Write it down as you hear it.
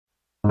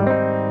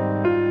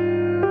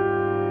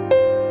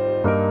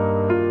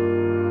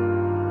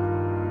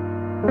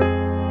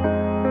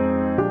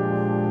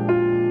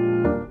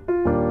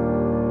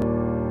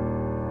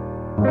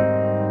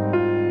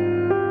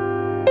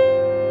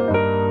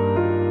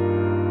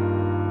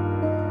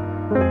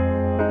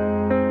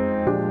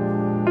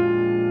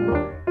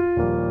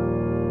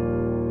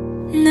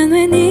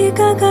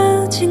내가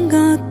가진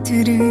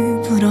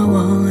것들을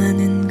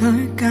부러워하는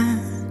걸까?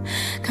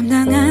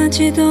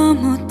 감당하지도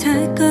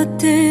못할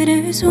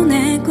것들을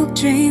손에 꼭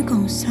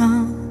쥐고서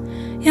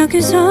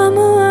여기서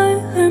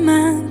무얼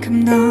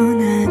얼만큼 더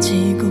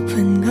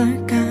나아지고픈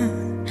걸까?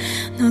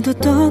 너도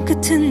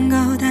똑같은 거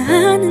다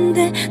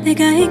아는데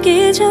내가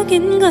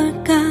이기적인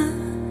걸까?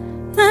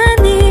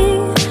 많이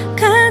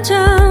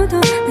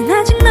가져도 난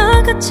아직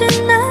너 같진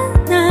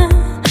않아.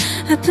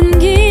 아픈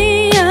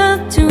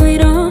기억들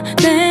위로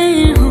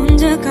매일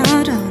혼자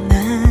걸어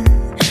난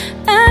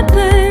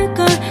아플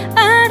걸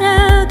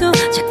알아도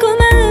자꾸만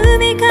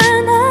의미가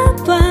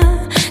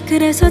나와.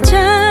 그래서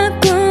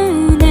자꾸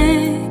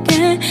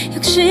내게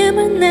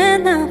욕심을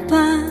내나 봐.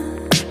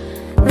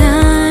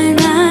 날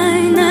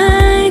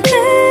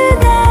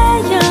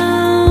그대여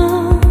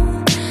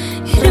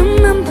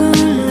이름만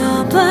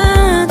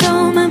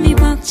불러봐도 맘이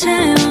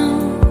벅차요.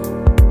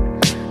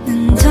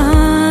 난 더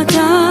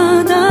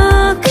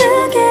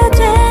크게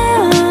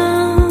되어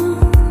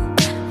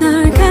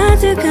널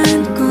가득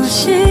안고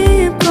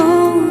싶고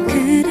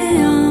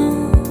그래요.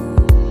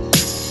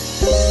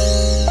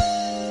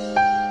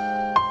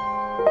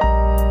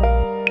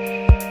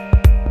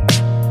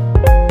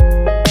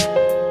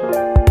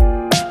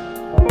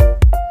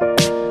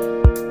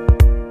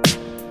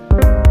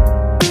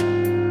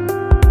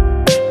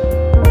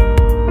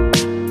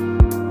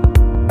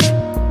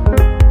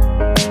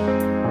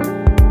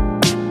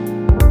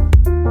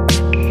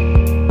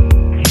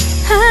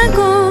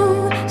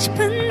 하고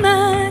싶은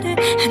말을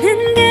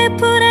하는 게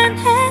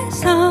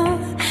불안해서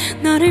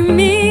너를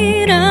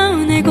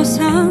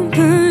밀어내고서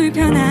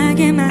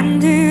불편하게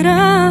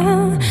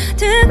만들어.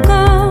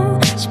 듣고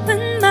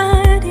싶은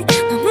말이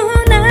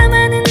너무나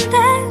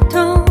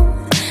많은데도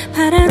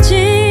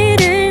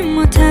바라지를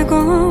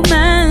못하고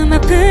마음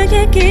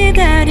아프게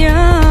기다려.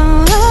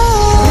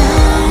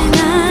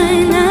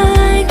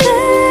 날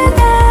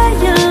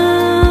그대여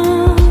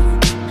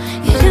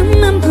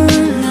이름만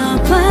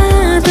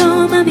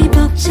불러봐도 맘이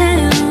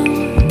벅차요.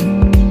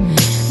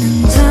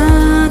 난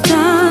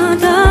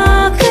더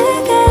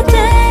크게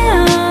되어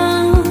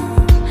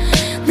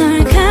널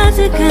가득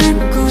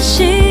안고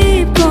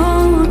싶고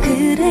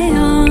그래요.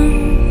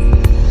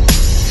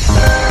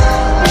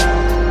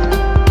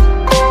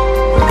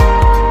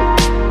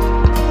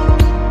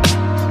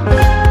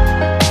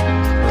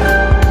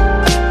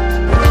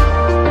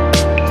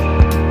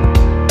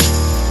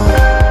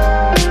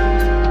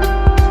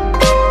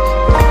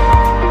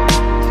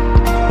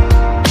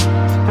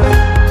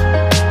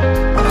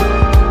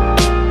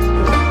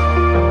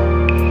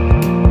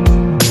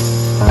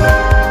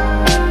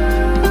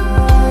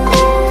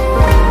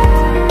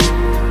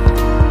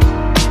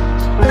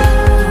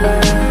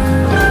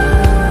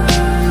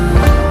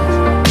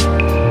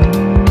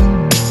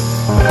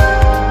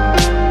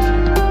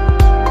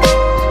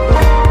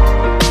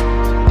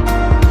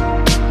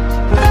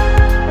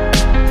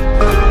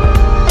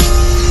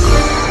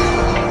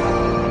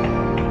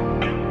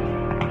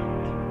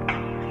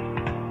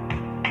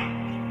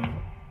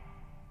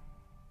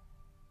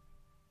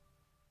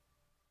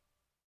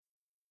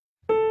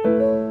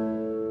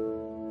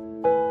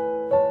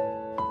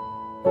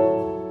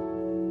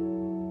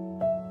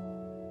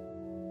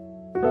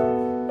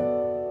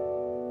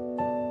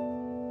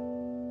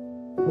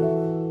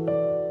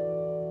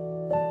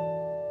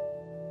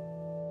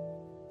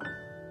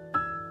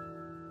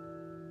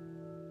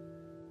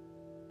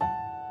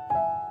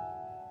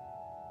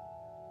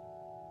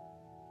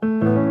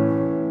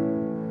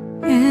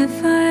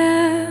 If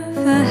I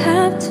ever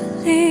have to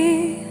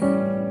leave,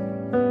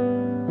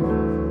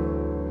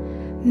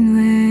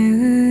 where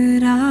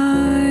would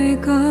I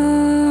go?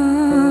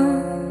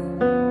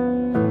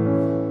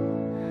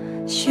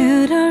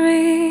 Should I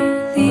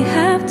really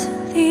have to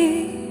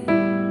leave?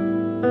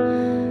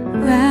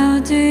 Where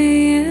do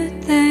you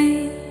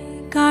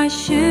think I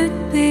should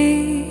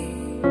be?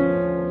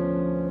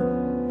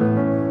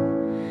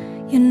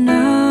 You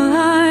know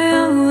I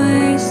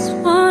always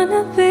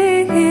wanna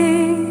be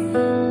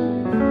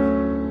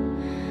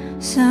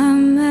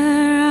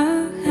somewhere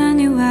or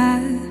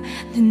anywhere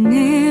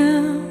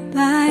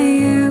nearby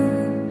you.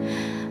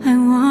 I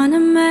wanna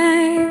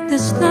make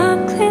this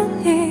love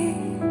clearly,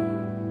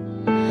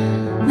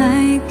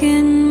 make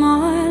it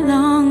more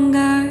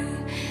longer,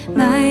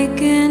 make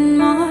it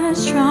more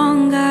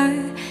stronger.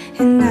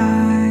 And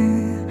I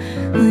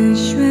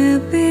wish we'll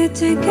be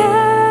together,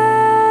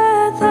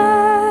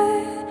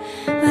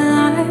 but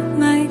life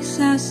makes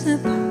us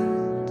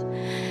apart,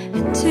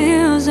 it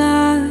tears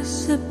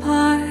us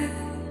apart.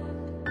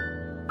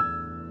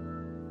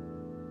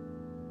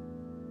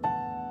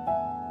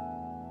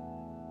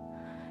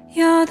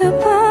 You're the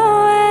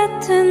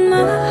poet in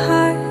my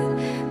heart,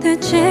 the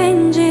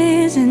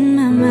changes in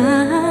my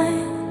mind.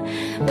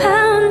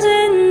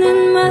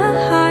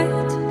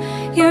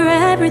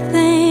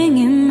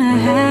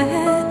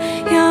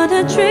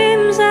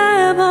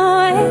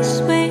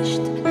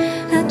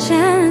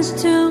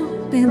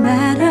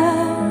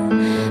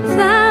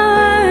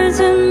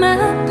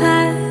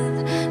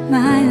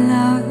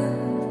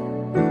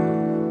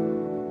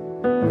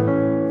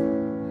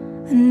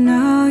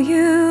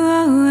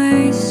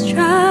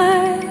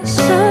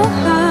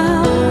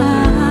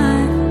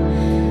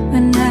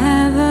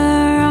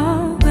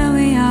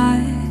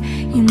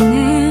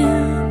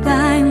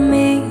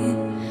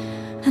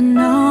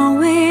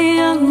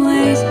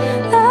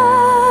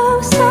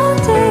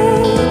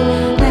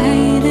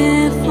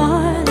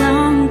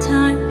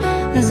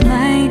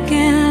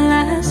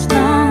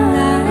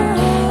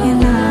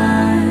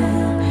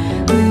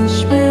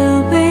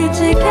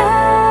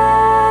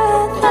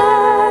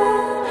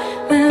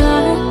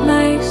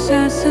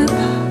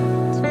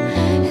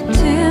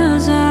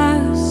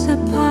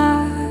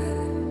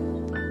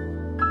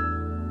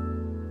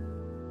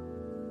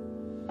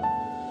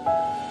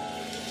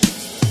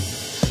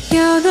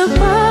 the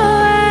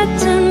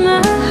poet in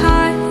my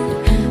heart,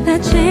 the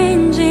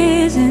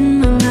changes in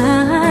my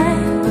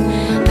mind,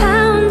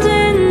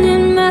 pounding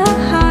in my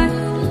heart.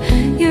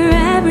 You're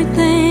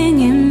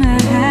everything in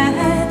my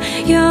head.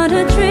 You're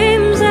the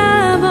dreams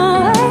I've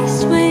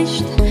always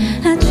wished,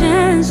 a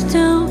chance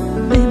to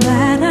be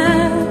better.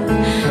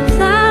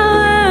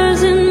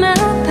 Flowers in my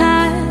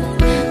path,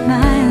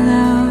 my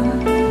love.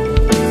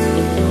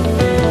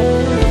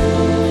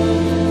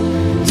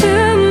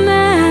 Too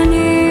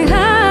many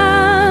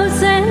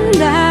ups and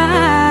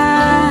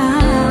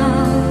downs.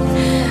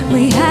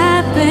 We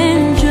have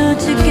been through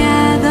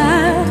together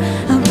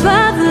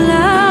above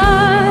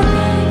love.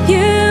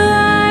 You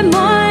are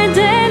more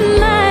than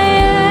my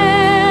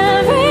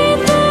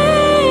everything.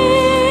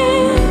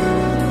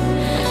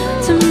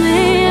 To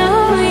me,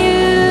 oh,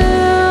 you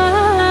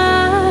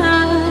are.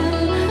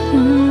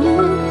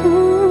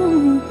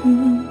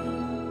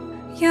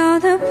 You're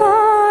the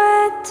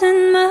poet in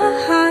my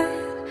heart,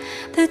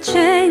 the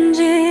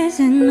changes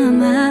in my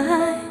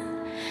mind,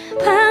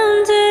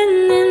 pounding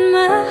in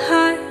my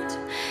heart.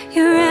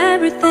 You're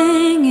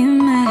everything in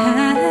my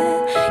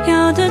head.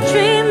 You're the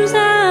dreams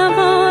I've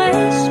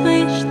always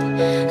wished,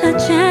 a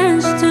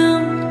chance to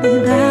be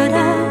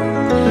better.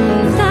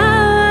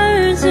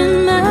 Flowers in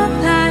my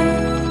path,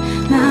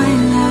 my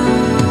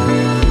love.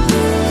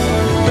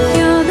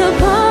 You're the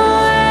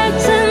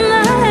poet in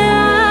my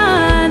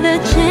heart, the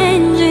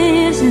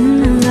changes in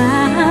my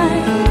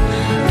life,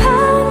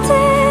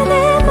 pounding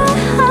in my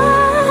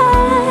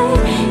heart.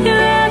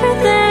 You're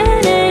everything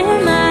in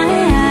my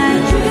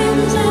heart.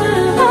 Dreams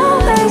I've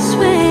always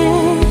wished,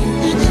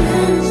 a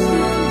chance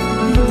to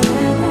be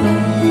better.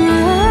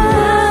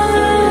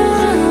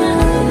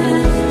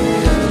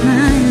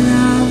 My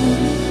love.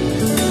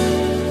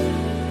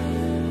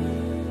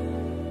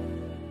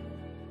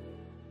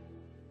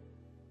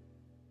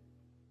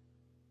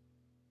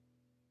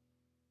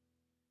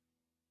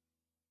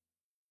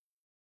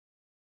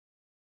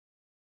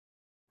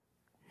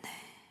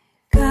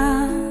 내가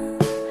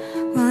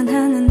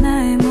원하는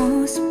나의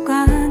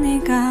모습과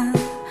네가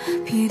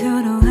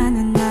필요로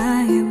하는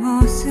나의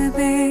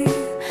모습이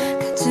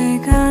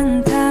같지가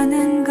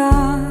않다는 것,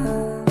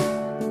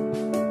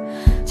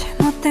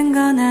 잘못된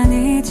건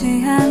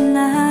아니지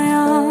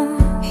않나요?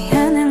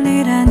 미안할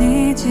일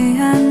아니지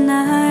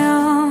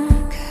않나요?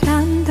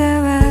 그런데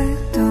왜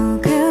또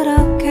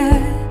그렇게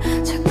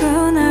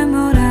자꾸 날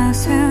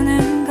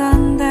몰아쓰는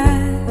건데,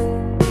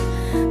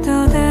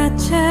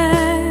 도대체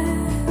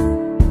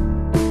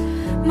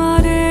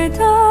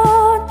머리도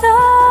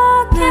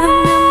어떻게 몇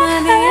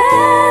마디의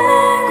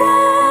말과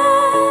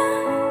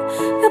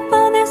몇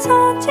번의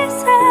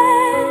손짓에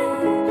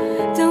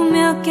또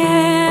몇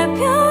개의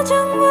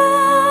표정과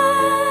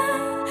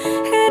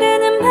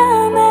흐르는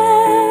맘에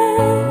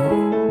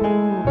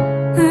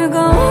울고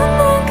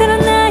웃는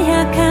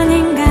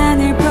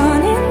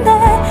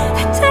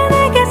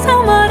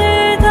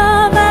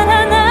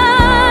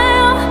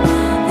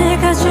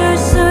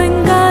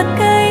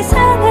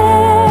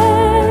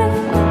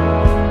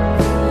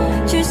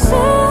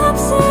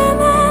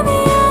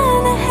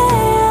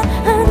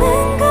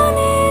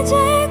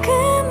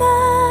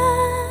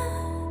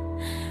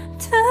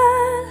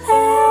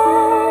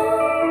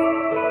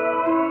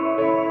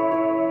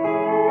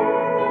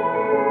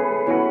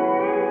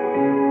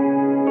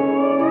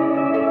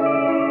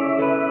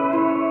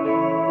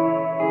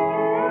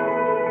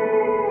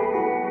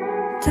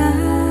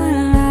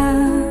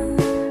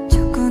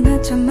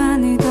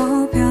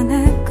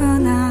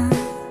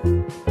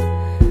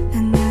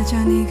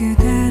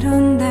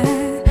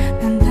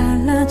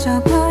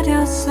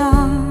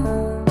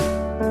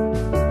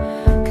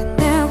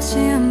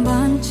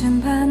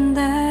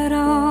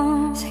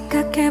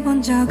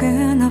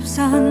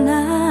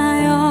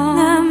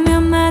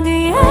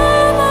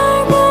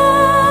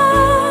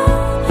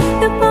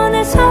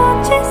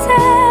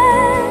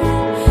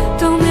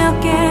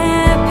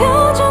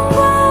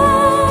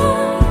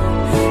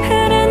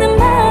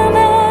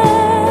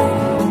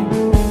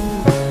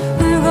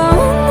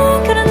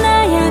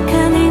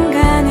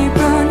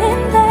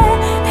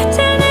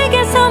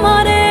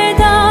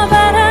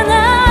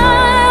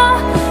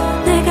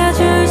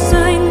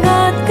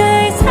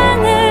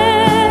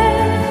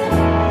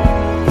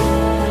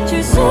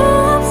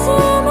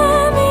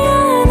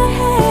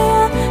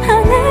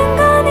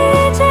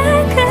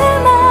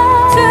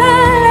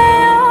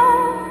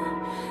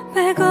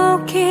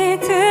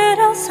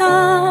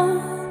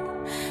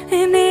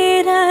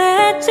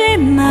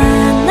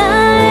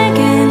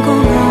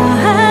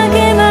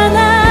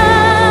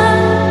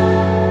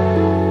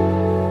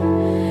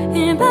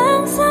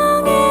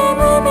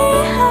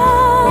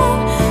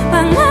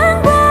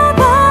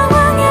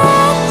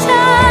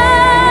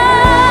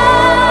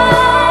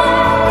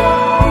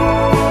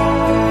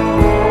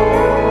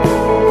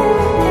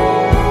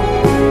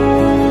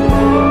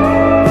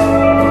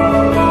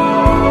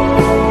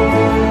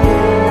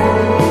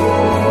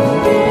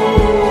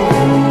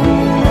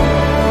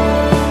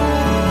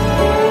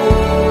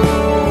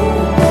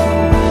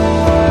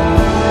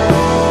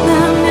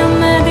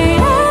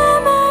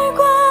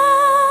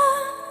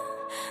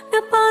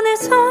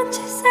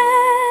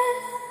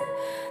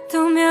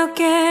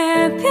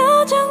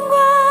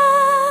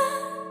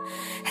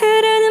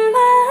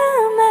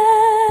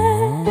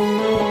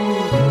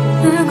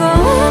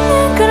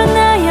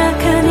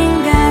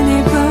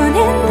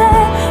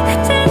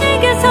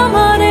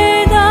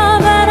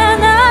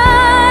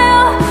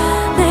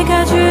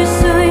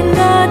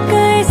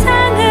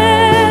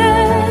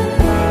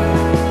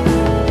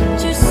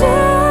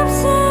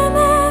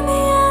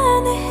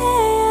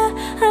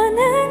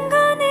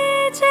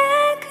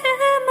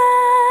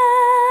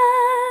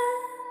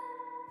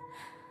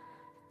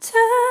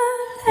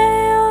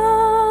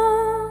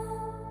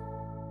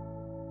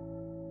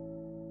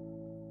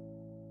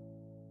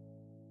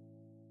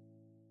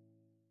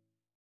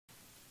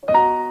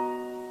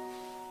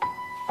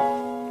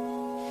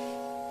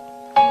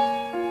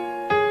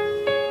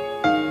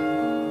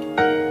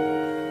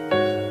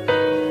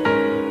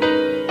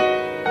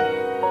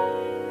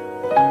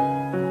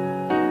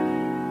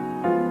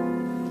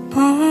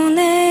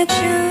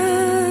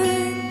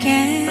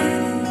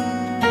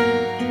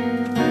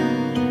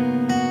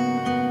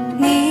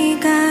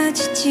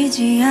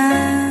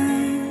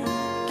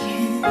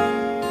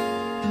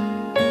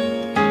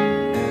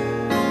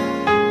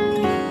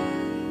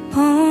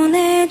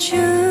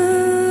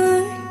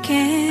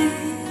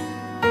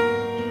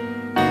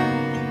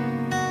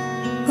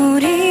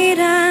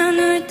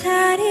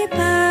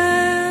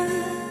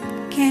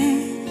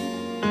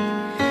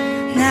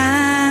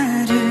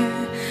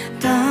나를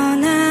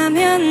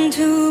떠나면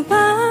두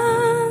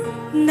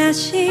번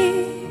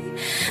다시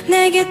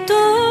내게 또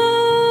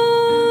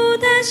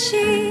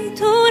다시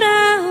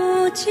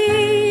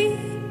돌아오지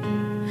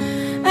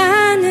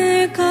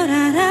않을 걸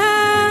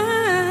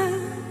알아.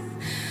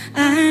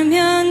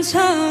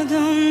 알면서도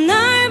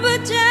널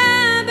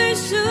붙잡을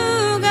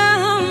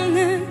수가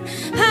없는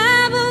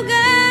바보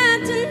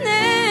같은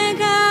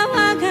내가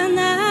화가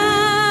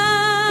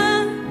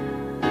나.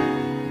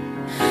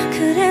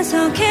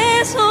 그래서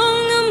계속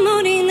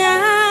눈물이 나.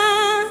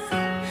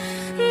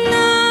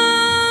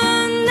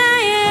 넌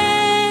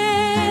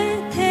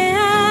나의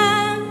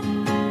태양,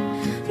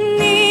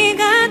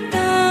 네가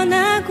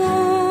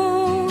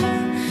떠나고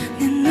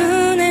내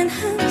눈엔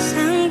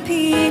항상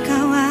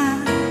비가 와.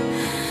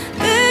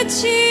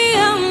 끝이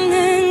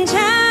없는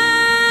장마의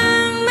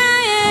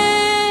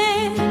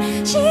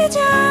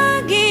시작이었나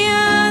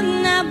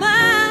봐.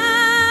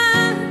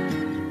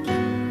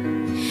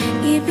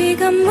 이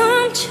비가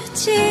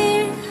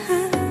멈추질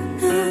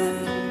않아.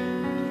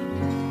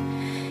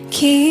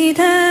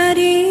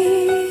 기다릴게.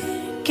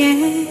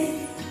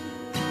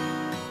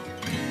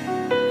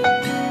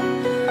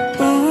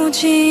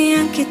 오지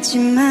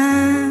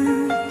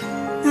않겠지만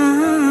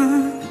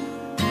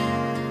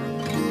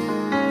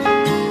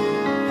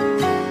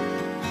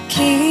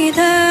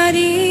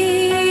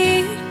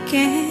기다릴게.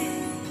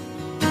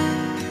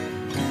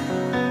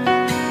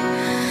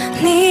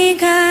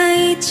 네가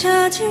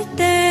잊혀질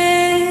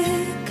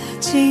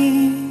때까지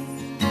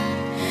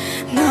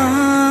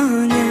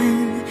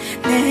너는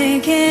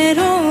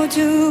내게로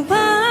두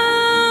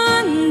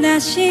번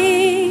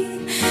다시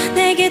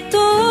내게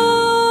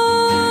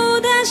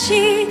또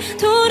다시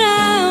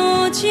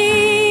돌아오지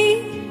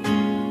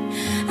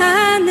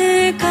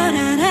않을 걸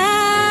알아.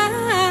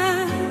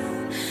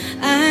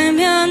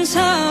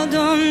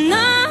 알면서도 너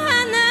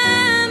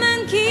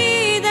하나만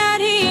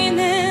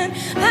기다리는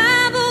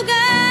바보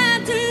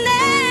같은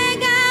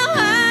내가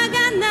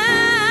화가 나.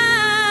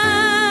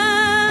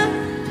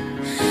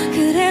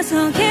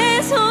 그래서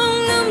계속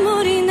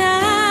눈물이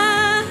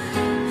나.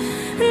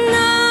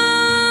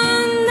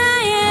 넌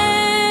나의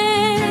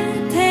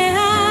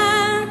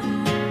태양,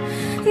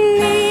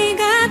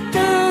 네가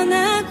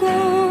떠나고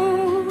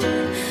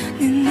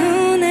내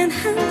눈엔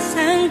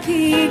항상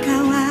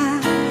비가 와.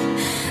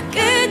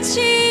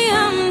 끝이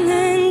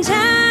없는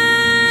장마의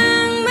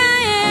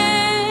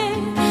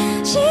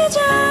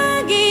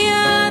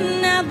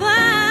시작이었나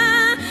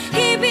봐.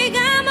 이 비가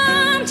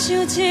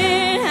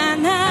멈추질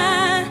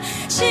않아.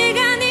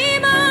 시간이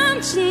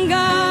멈춘 것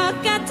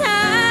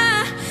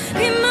같아.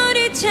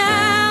 빗물이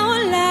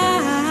차올라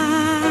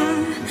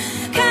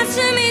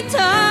가슴이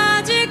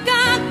터질 것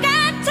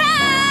같아.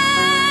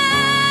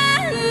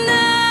 넌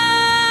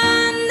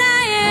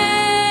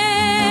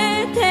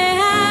나의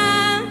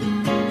태양,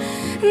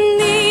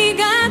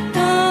 네가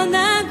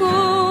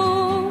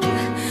떠나고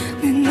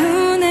내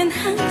눈엔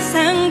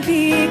항상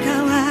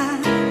비가 와.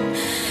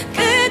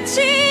 끝이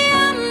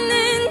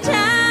없는 장마의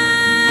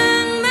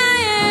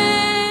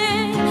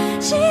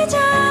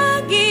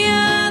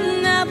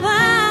시작이었나 봐.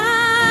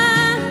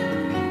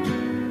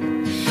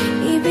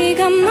 이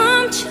비가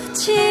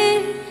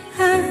멈추질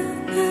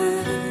않아.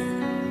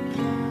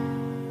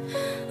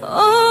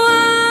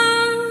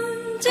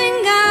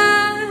 언젠가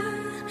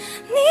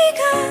네가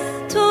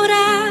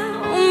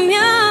돌아오면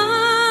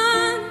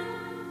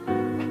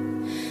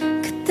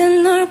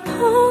그땐 널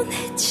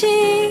보내지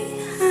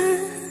않아.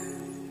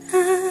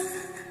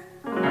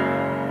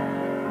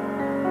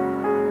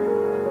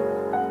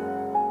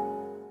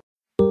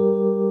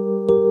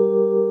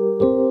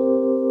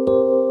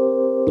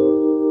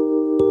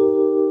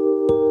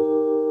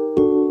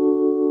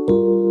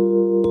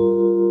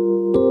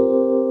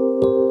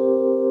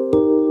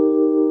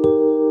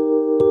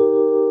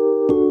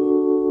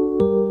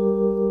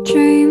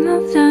 Dream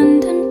of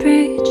London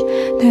Bridge.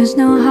 There's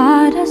no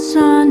hotter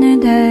sunny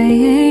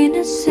day in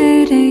a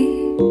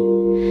city.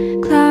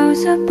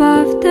 Clouds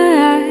above the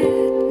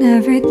head,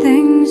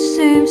 everything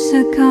seems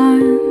so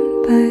calm.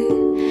 But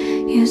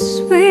yes,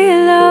 we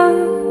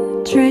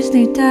love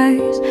drizzly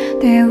days.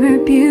 They were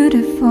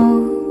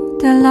beautiful,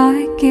 they're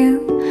like you,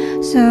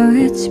 so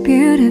it's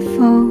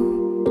beautiful.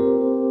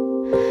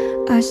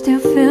 I still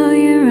feel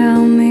you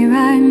around me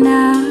right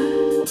now.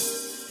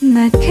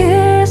 That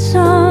kiss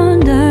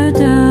under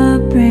the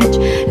bridge,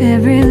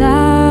 every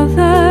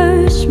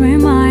lovers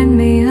remind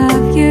me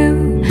of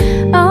you.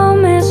 Oh,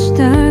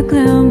 Mr.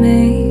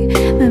 Gloomy,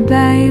 but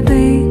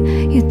baby,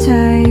 you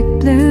take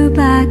blue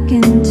back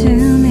into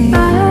me.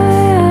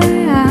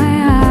 I'm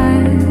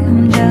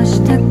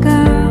just a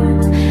girl,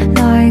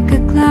 like a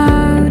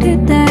cloudy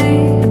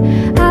day.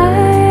 I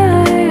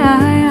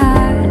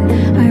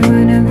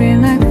wanna be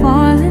like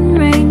falling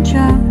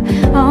raindrop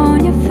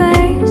on your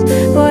face,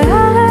 but I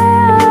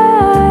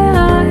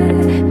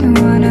don't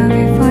wanna be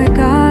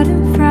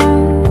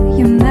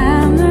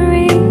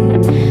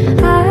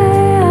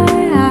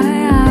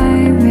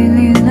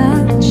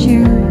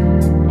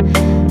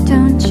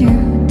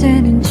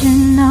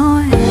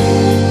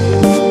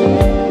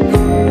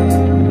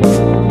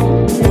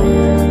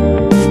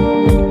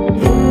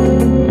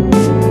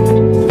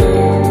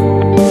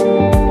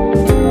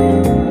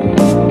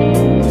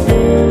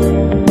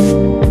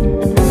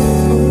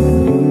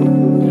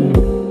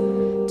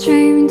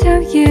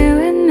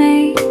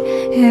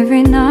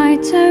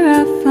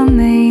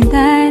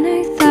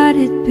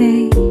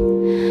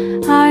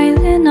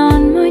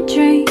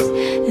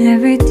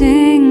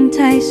everything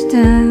tastes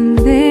a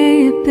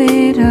bit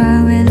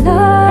bitter. We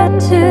love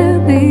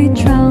to be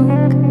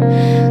drunk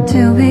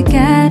till we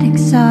get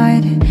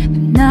excited,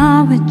 but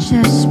now it's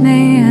just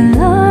me and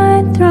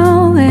I'm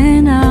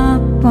throwing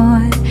up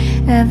on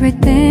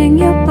everything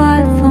you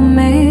bought for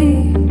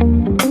me.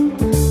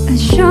 A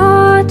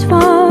short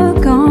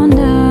walk on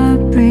the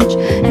bridge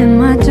and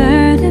my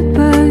dirty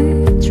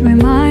boots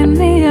remind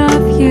me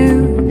of you.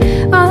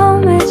 I'll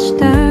miss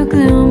the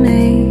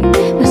gloomy,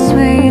 but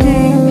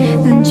sweetie,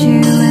 don't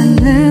you and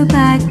look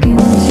back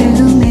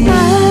into me.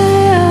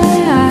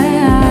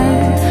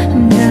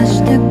 I'm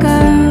just a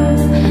girl,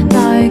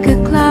 like a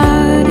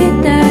cloudy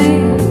day.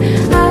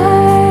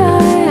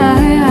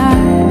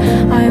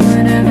 I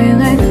would every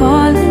night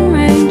fall and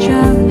rain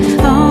drop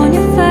on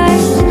your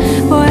face.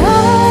 Boy,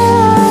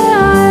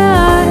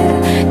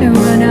 don't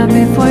wanna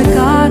be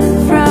forgotten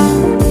from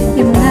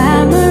your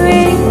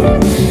memory.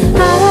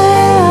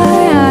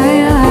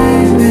 I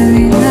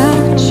really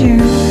loved you,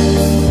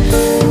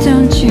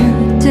 don't you?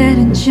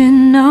 Didn't you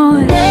know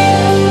it?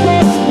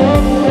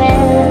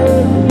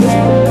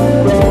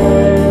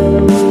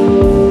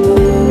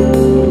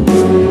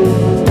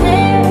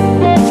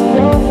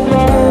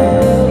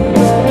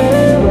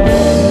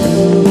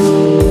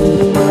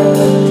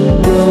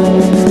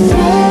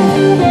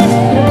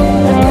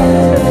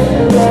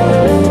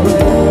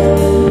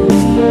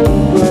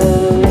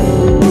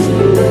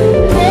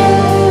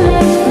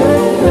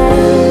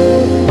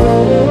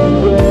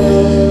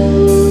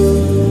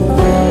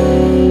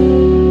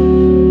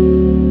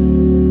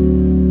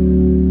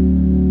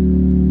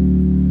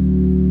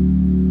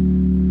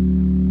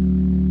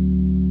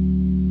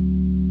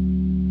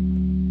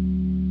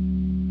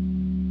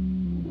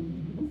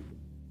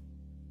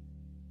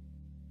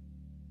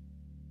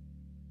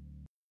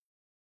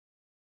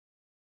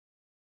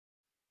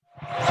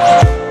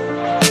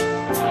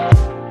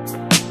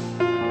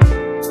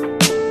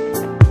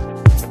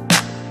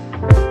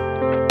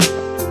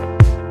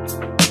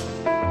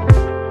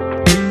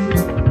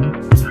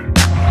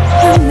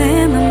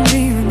 내 맘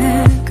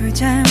비우는 걸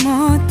잘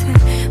못해.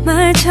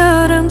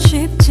 말처럼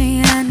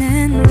쉽지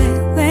않은데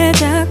왜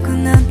자꾸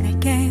넌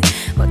내게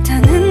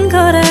못하는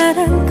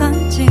거라는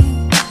건지.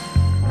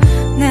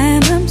 내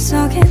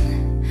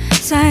맘속엔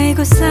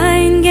쌓이고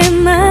쌓인 게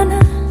많아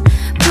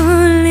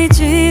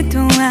풀리지도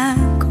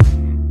않고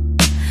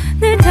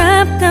늘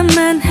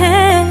답답만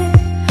해.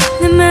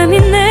 내 맘이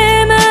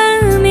내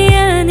마음이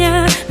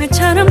아냐.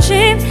 말처럼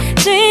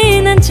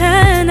쉽진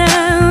않잖아.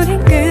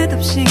 우린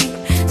끝없이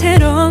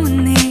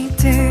새로운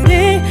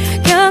일들을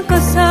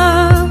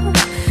겪어서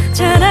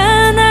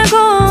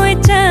자라나고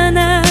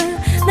있잖아.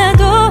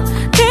 나도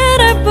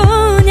그럴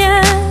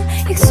뿐이야.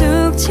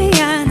 익숙지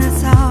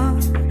않아서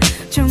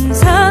좀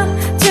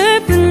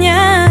서툴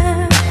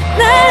뿐이야.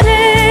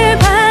 나를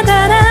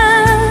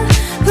받아라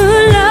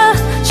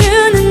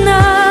불러주는 너.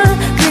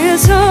 그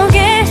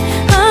속에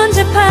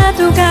언제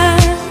파도가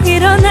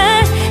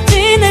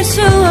일어날지 낼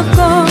수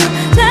없고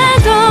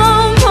나도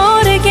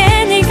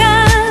모르게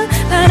네가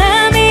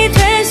바람이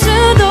될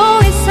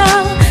수도 있어.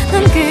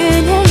 넌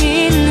그냥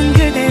있는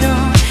그대로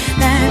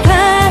날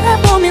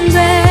바라보면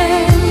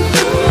돼.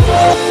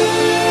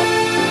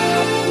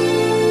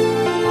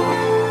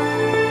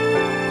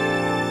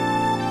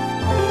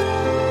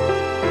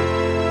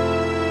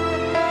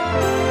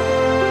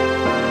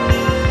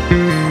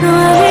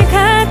 너와 내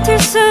같을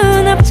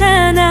순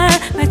없잖아.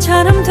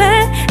 말처럼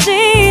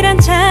되질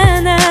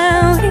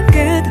않잖아. 우린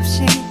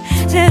끝없이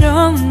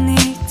새로운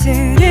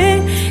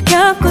일들을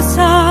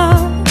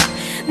겪고서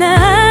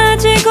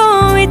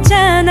나아지고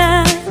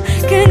있잖아.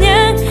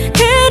 그냥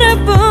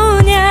그럴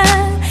뿐이야.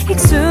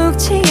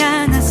 익숙지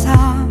않아서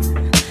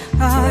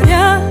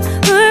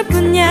어려울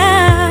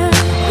뿐이야.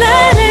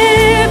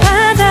 나를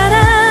받아라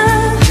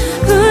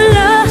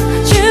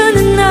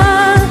불러주는 너.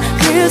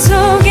 그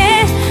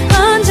속에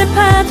언제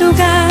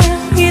파도가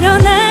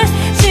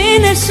일어날지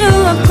낼 수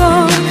없고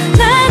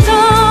나도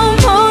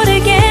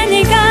모르게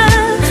네가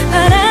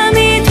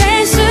바람이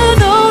될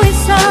수도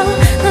있어.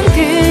 넌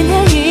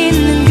그냥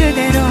있는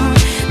그대로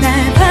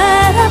날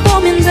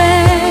바라보면 돼.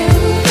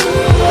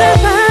 날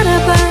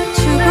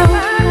바라봐주고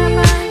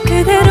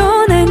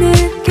그대로 날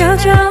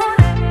느껴줘.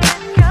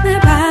 날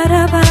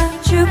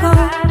바라봐주고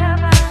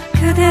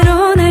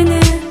그대로 날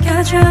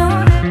느껴줘.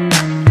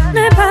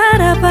 날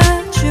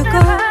바라봐주고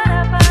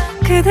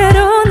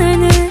그대로 날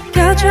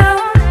느껴줘.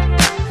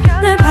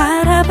 날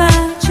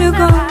바라봐주고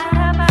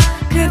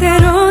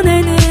그대로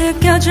날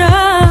느껴줘.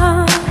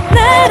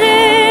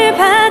 나를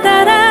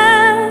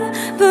받아라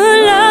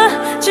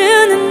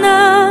불러주는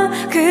너.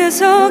 그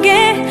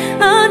속에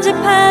언제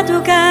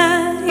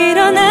파도가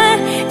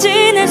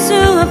일어날지 낼 수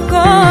없고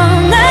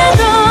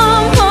나도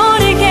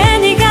모르게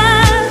네가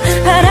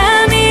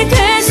바람이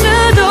될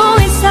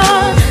수도 있어.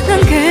 넌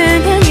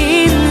그냥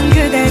있는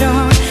그대로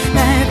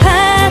날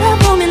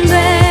바라보면 돼.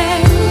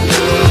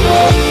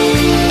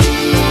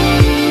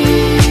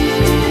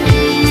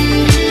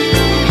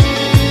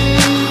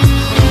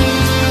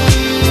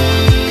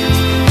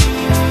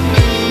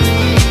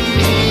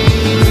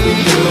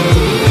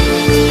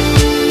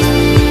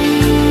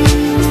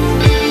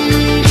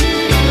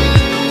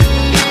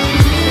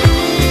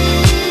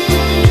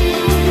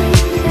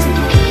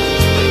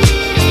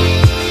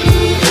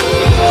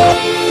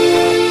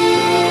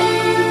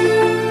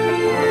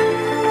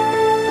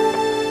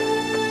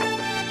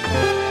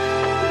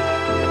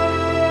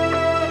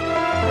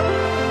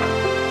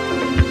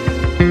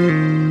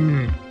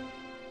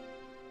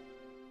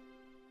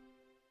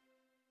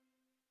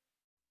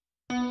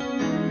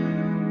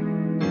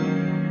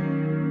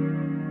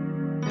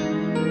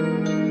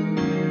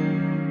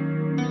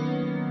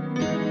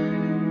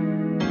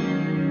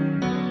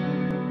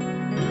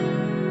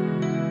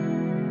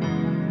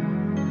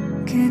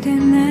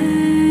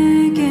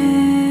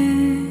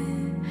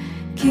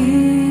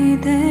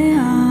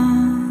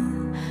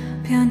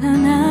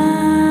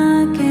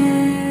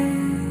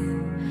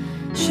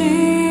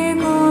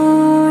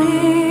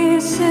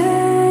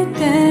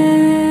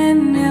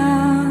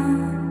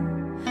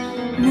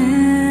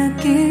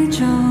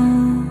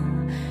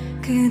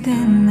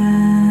 그댄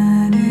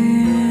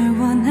나를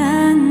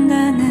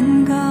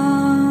원한다는 걸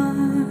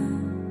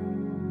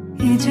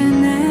이제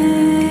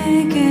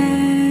내게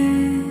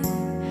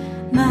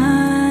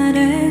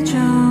말해줘.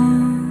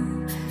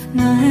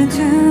 너의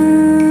두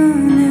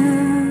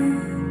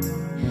눈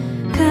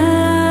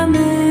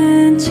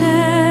감은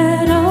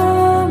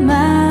채로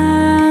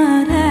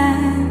말해.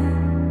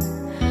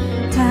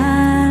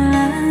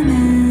 달라는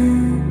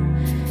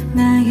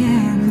나의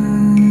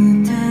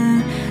부탁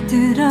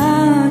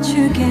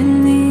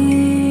들어주겠니?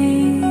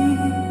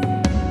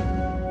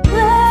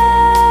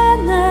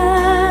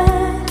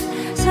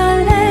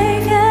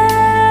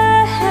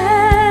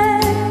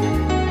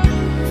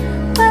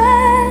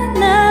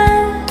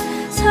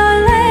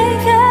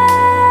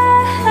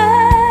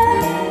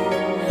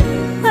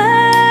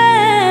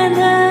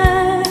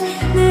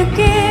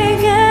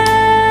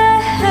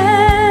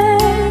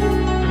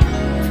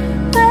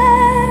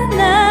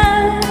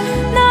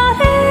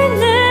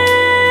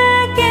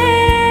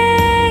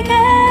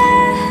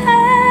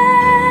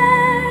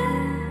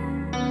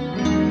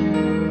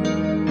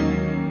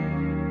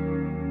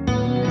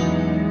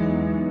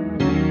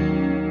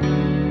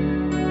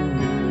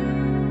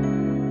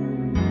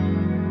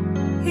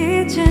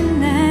 이제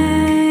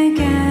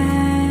내게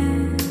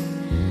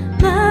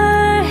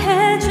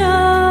말해줘.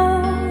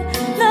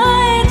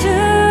 너의 두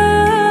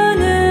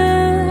눈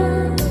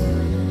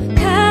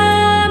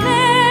감은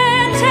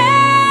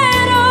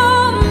채로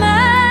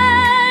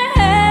말해.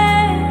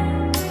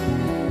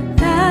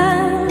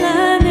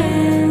 달라는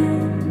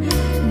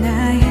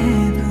나의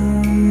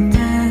부탁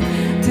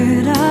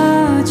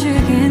들어주겠니?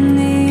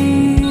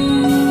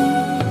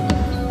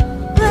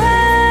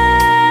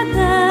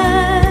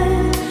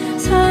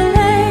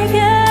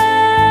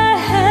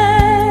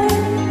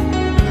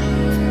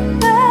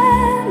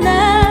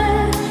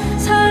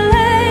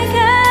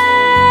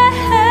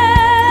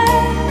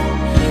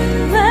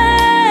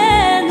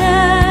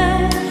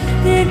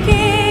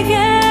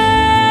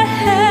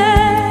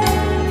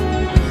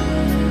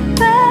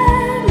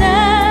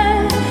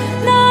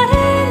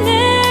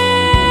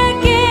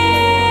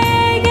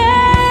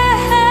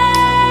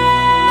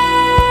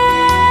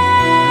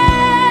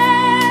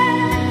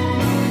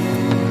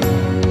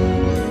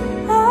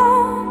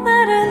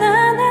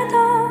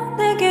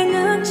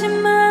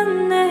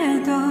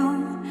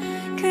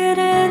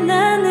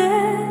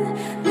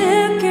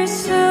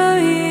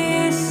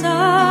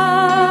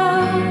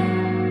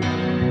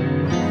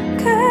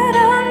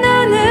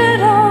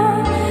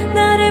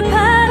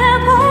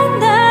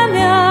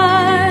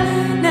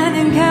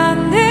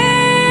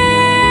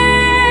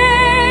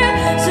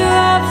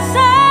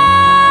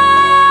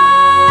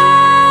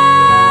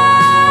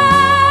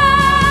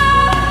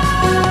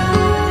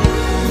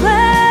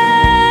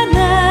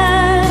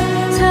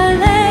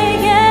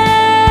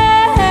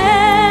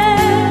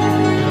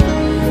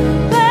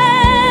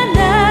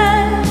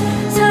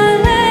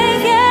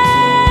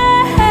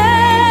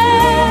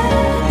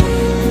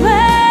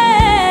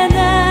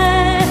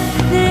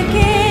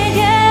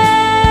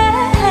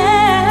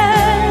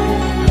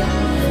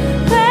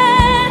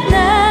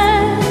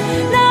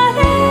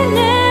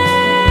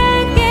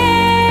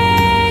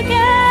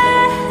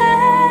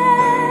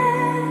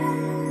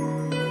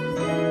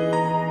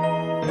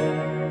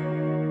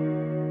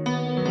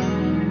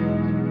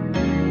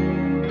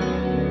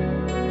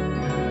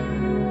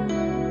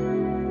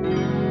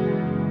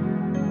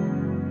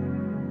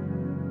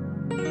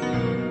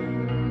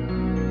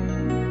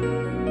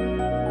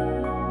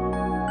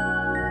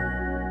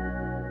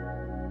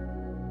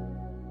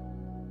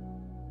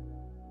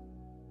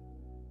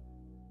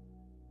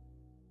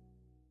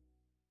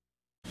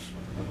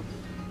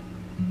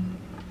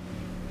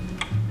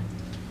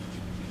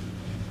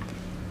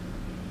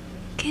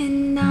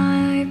 Can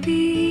I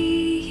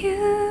be you?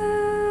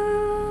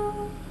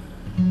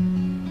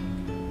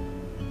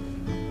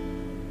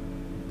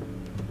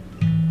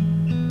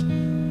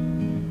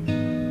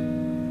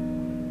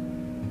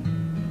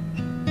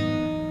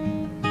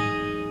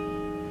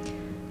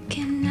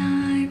 Can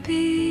I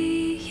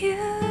be you?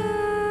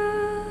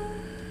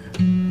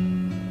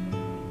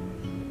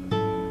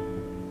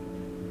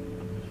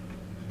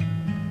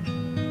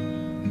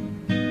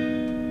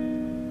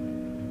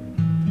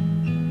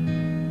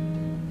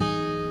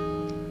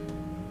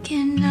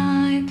 Can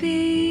I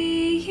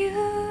be you?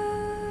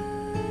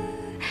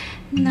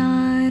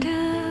 Not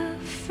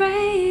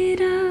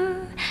afraid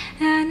of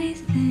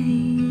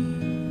anything.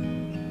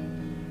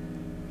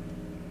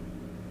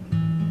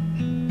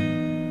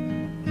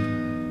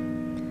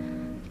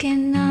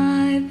 Can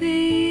I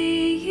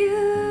be you?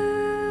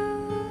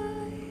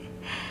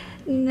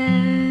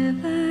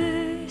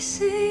 Never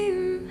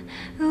seem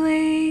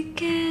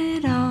weak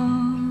at all.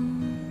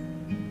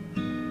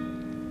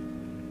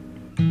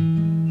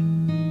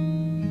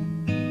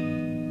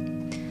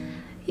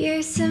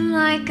 You seem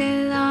like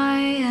a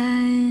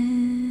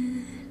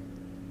lion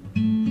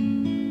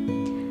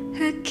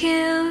who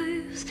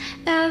kills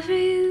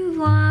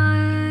everyone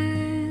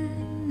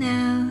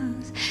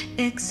else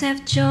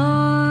except yourself.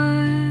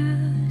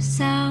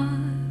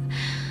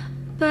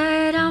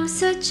 But I'm I'm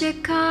such a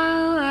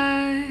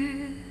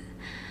coward.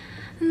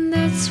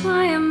 That's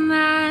why I'm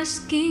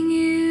asking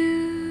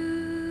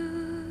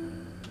you,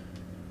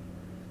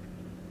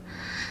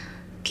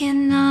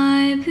 can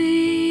I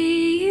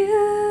be you?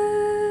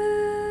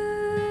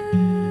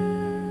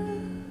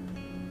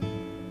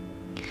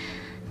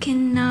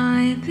 Can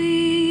I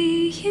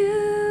be you?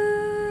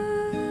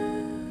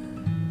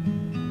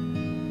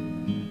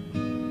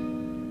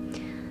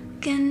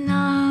 Can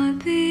I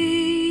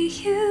be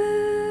you?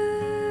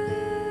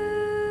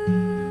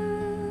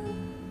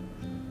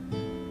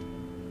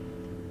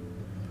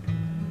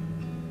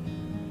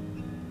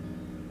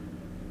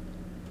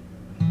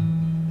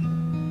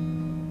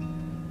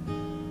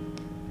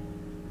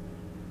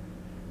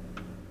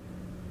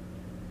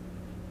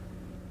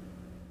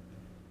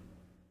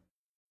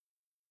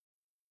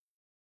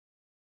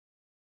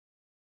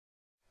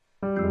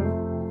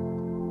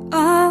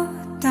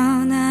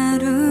 어떤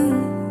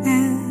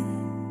하루는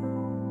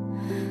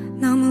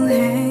너무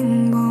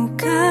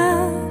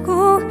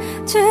행복하고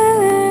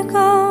즐거워서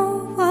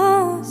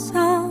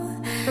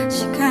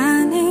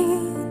시간이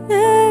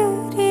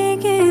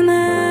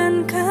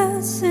느리기만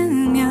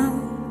갔으며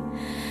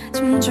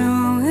좀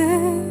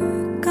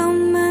좋을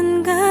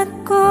것만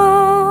같고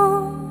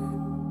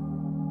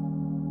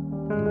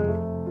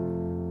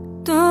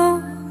또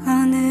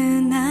어느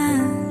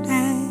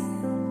날에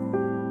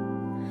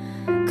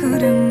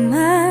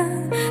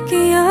구름만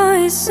끼어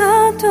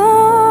있어도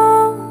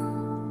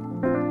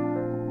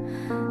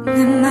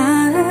내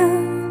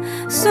마음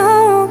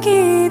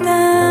속이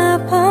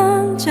다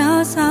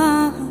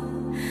번져서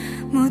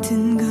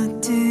모든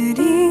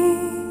것들이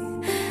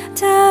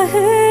다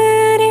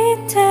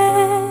흐릿해.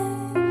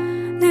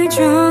 늘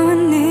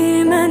좋은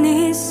일만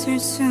있을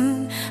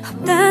순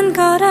없단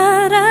걸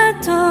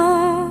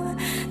알아도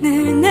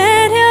늘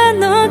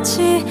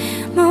내려놓지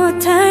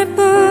못할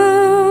뿐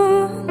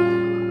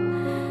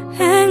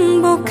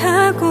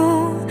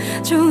행복하고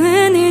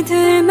좋은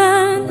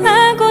일들만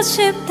하고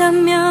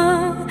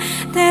싶다면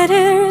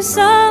때를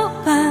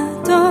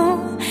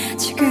써봐도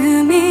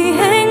지금이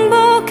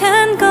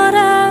행복한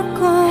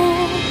거라고.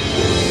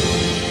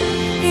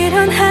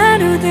 이런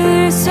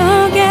하루들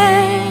속에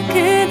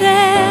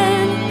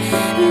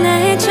그댄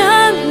나의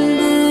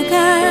전부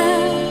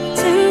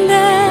같은데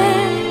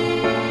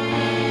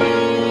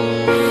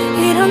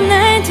이런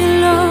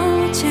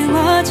날들로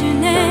채워질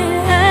내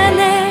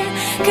안에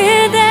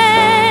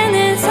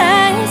그대는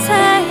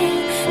사이사이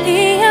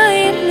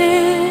피어있는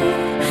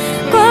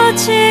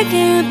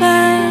꽃이길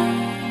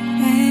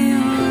바래요.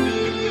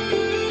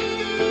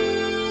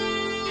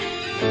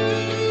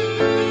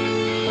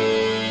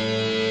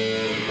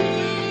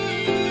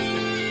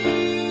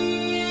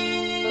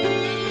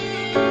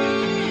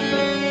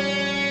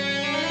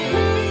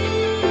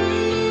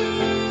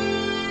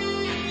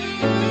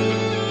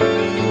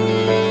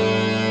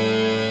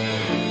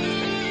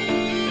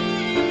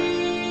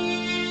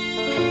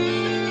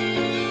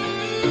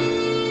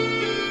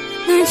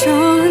 늘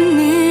좋은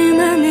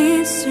일만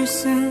있을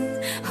순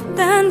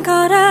없단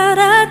걸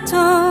알아도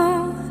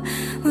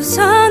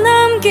웃어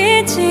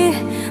넘기지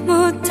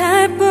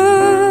못할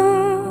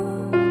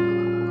뿐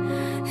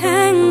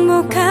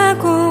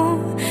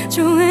행복하고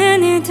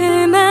좋은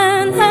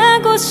일들만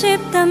하고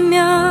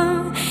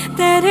싶다면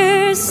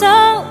때를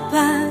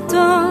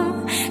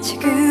써봐도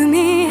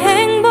지금이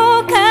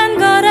행복한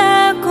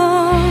거라고.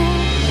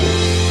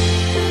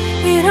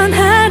 이런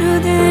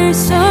하루들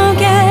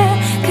속에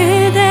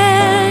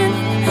그댄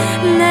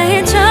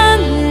나의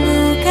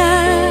전부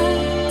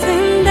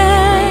같은데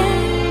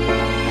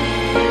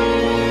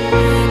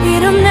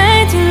이런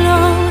날들로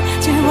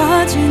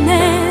채워질 내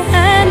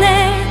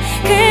안에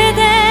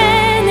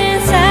그대는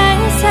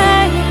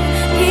사이사이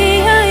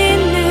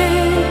피어있는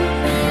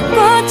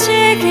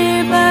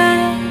꽃이길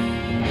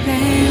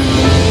바래요.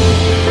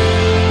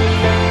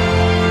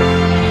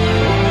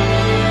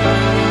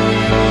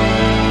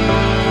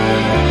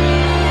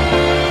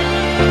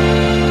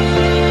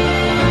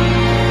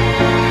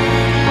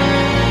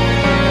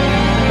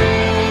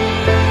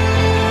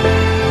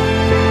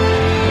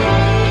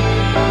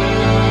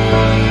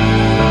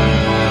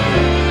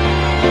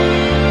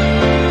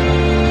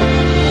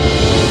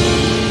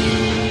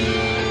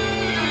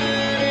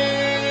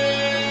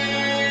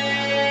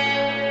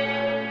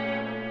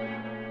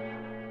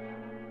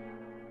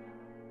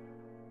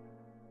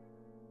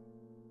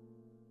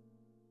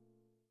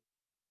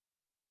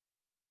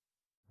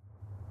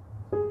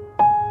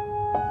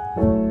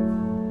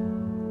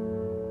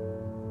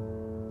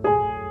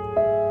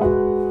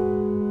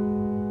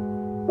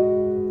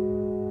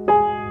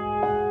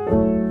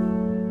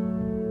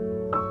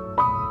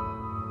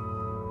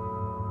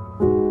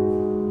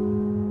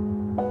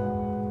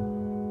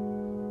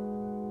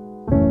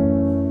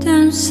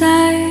 Don't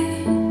say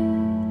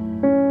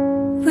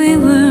we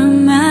were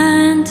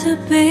meant to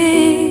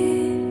be.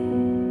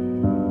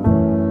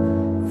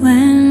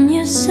 When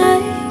you say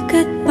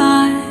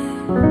goodbye,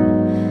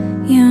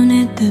 you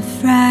need the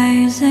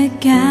phrase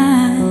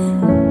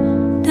again.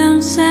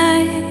 Don't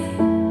say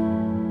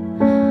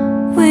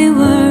we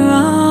were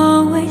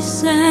always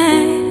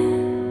same.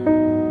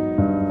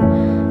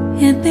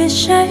 be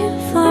shame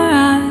for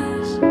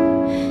us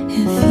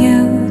if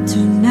you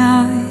turn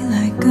out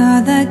like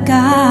other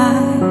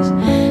guys.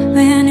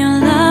 When your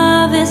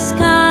love is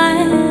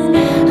kind,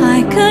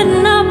 I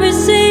could not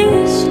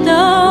resist. Oh,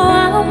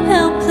 I'm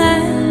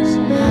helpless,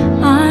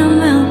 I'm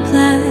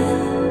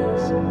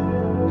helpless,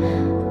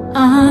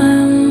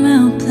 I'm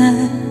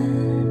helpless.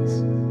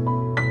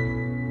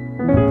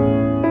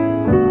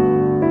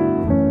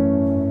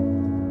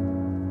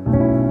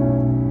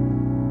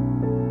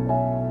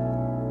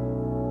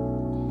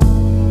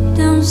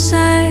 Don't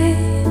say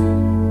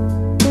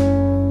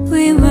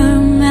we were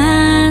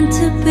meant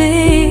to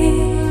be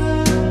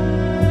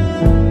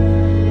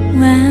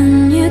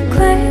when you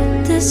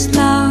quit this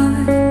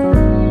love.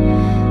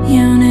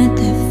 You need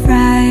the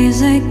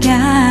phrase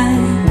again.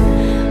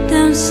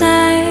 Don't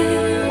say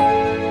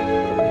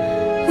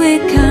we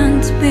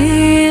can't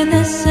be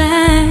the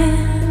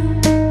same.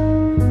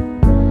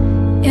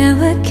 It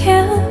would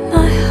kill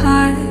my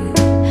heart.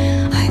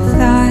 I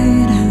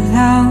thought our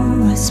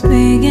love was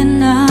big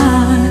enough.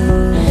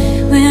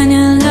 When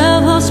your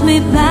love holds me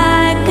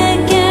back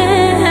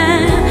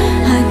again,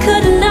 I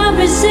could not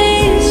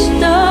resist.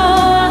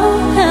 Oh,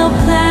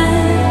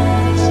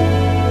 helpless,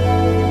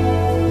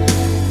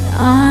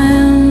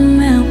 I'm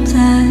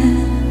helpless.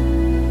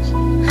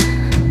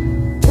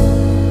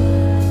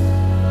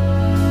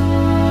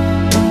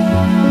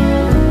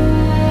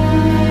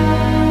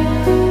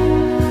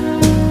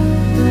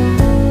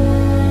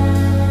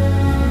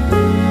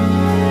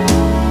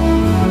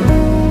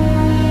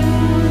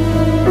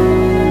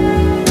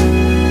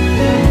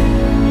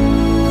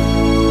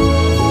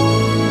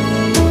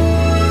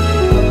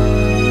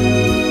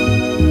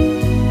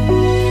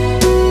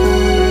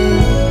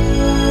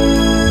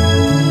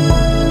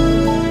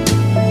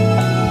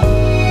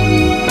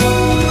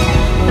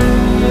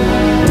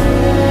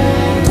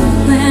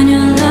 When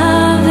your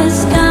love is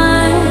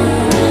gone,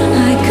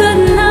 I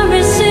could not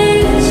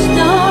resist.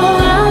 Oh,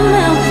 I'm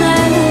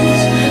helpless,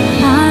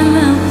 I'm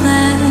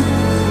helpless,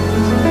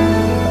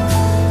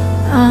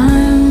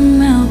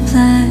 I'm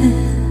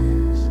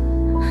helpless.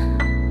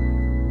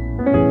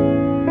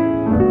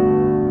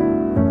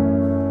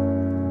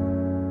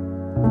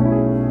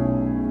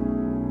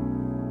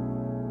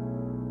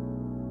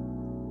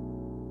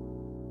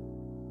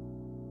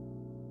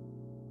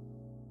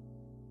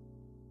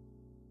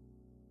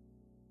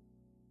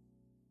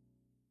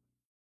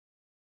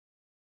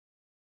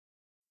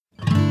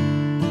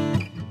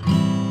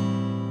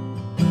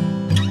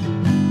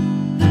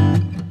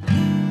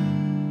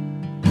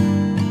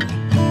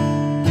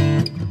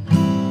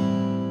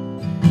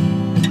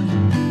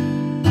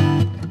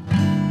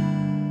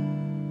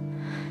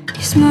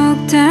 You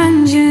smoked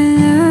and you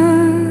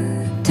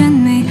looked at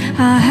me.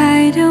 I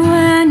hate it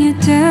when you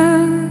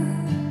do.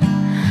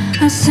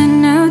 I said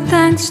no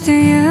thanks to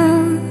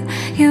you.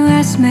 You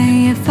asked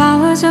me if I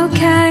was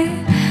okay.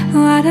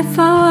 What if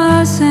I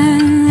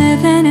wasn't?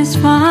 Living is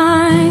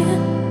fine.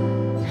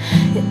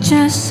 It's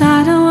just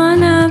I don't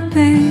wanna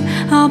be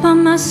all by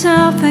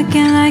myself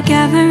again, like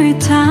every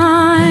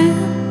time,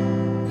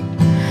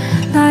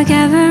 like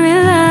every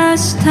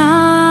last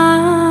time.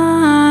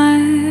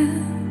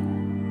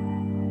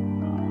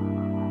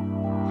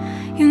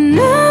 You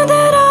knew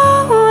that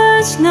I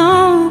was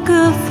no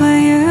good for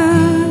you.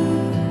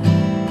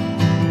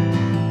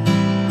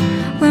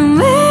 When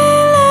we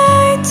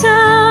lay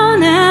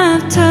down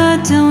after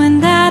doing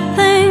that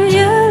thing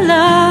you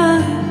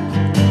love,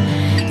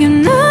 you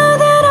knew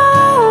that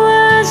I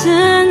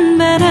wasn't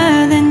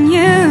better than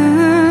you.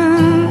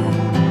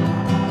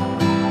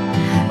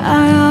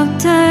 I hope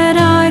that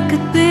I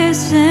could be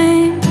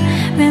sane,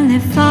 really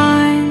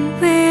fine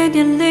with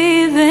you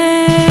leaving.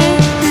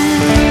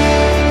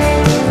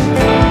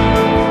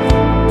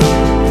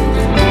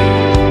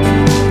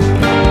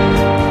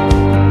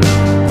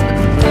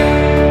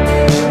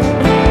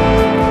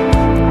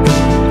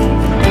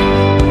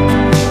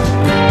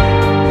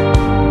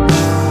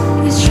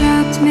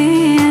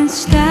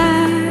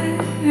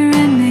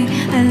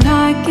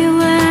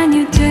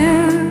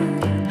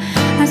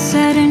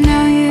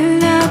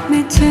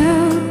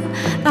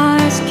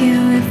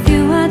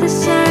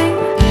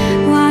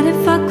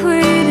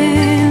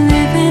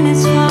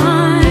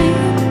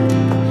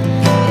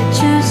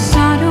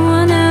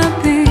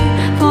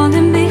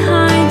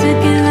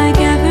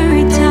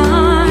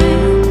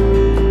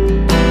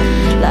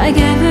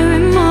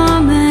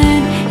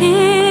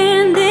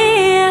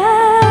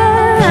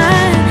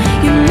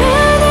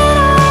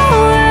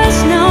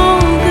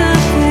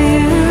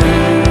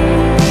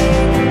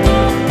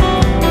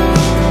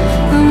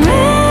 When we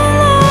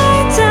lay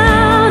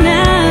down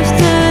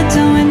after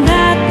doing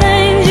that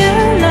thing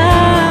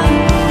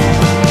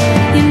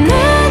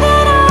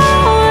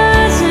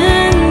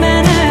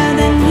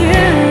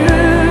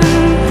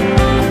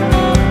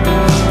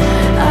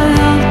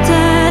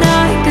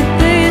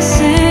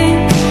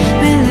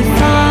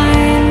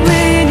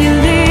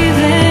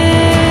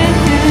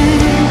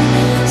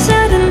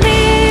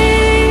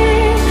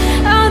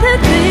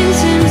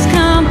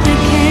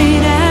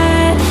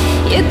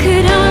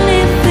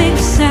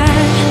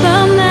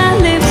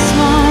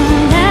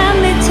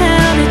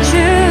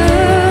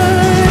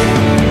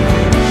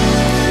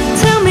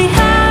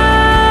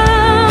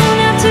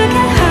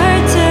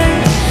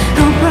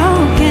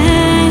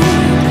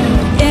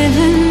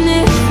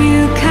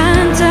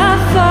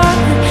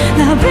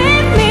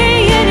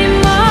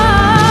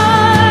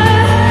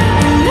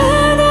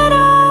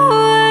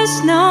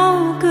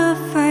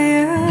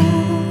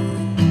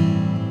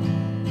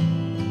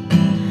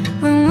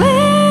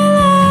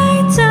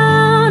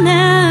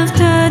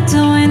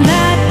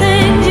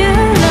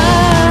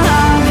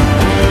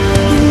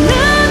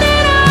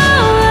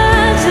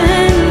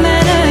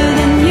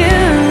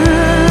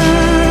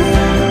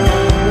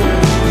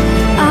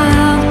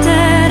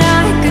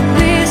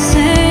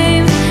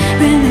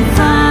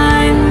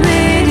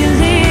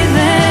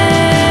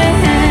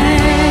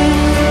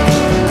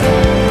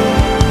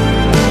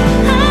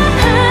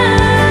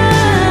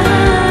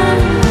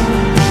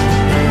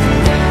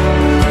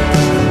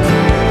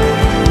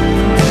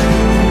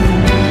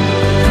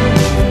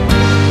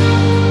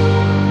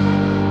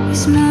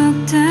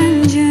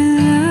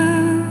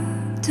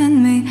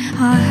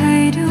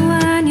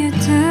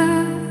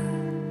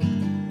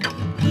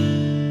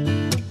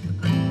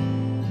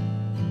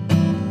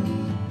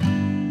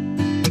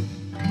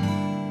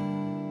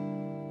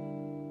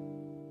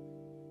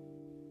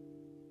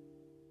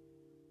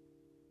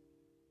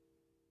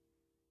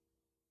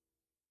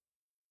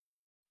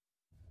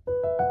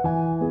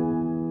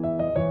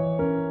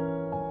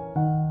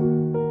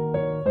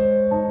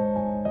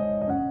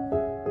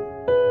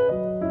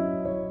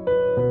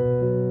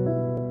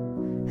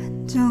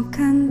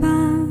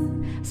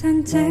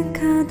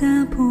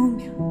산책하다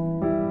보면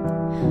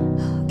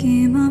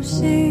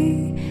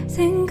어김없이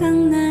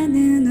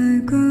생각나는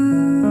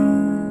얼굴,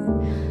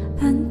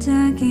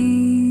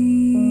 반짝이는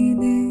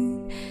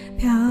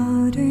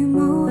별을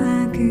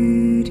모아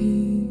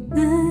그리는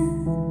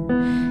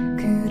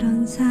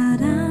그런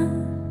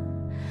사람,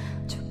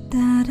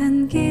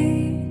 좁다란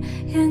길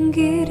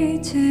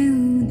향기를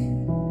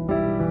채우는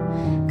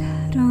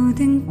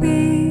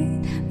가로등빛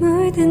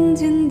물든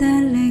진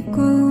달래꽃,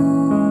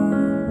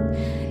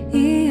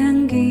 이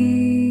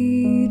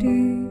향기를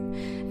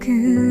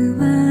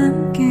그와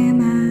함께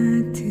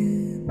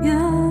맡으면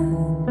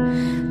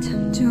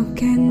참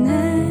좋겠네.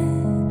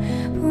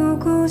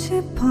 보고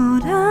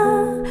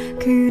싶어라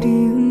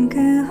그리운 그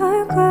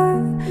얼굴,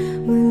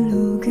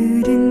 물로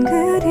그린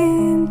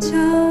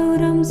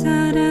그림처럼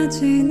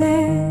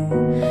사라지네.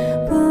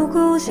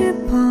 보고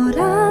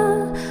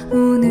싶어라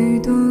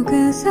오늘도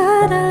그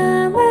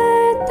사람을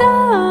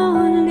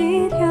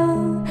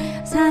떠올리려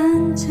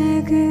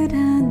산책을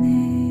하네.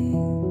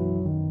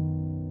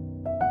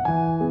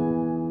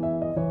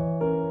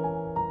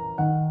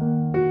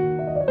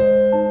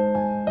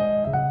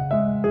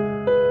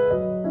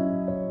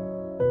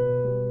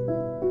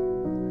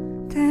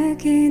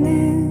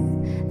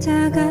 대기는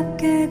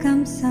차갑게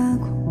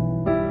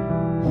감싸고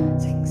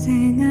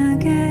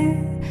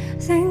생생하게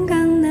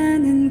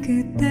생각나는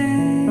그때,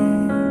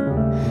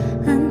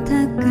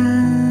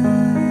 안타까운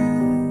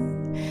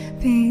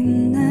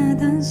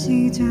빛나던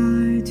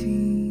시절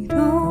뒤로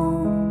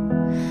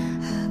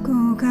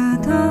하고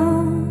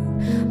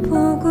가던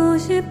보고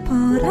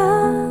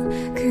싶어라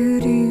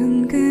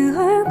그리운 그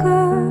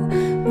얼굴,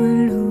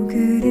 물로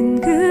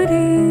그린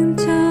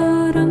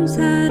그림처럼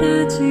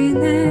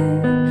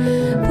사라지네.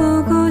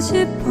 보고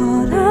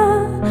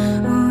싶어라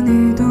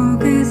오늘도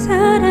그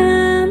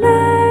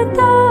사람을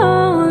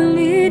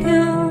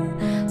떠올리려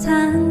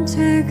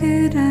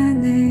산책을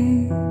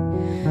하네.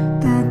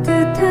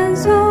 따뜻한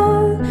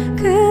손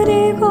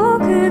그리고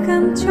그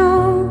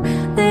감촉,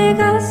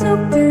 내가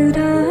속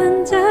들어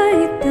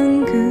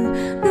앉아있던 그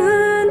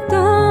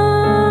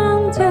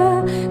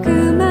눈동자, 그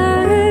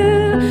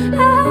마음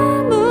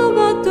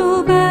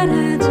아무것도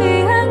바라지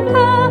않고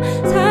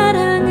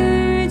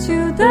사랑을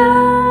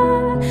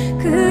주던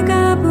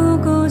그가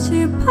보고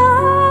싶어지.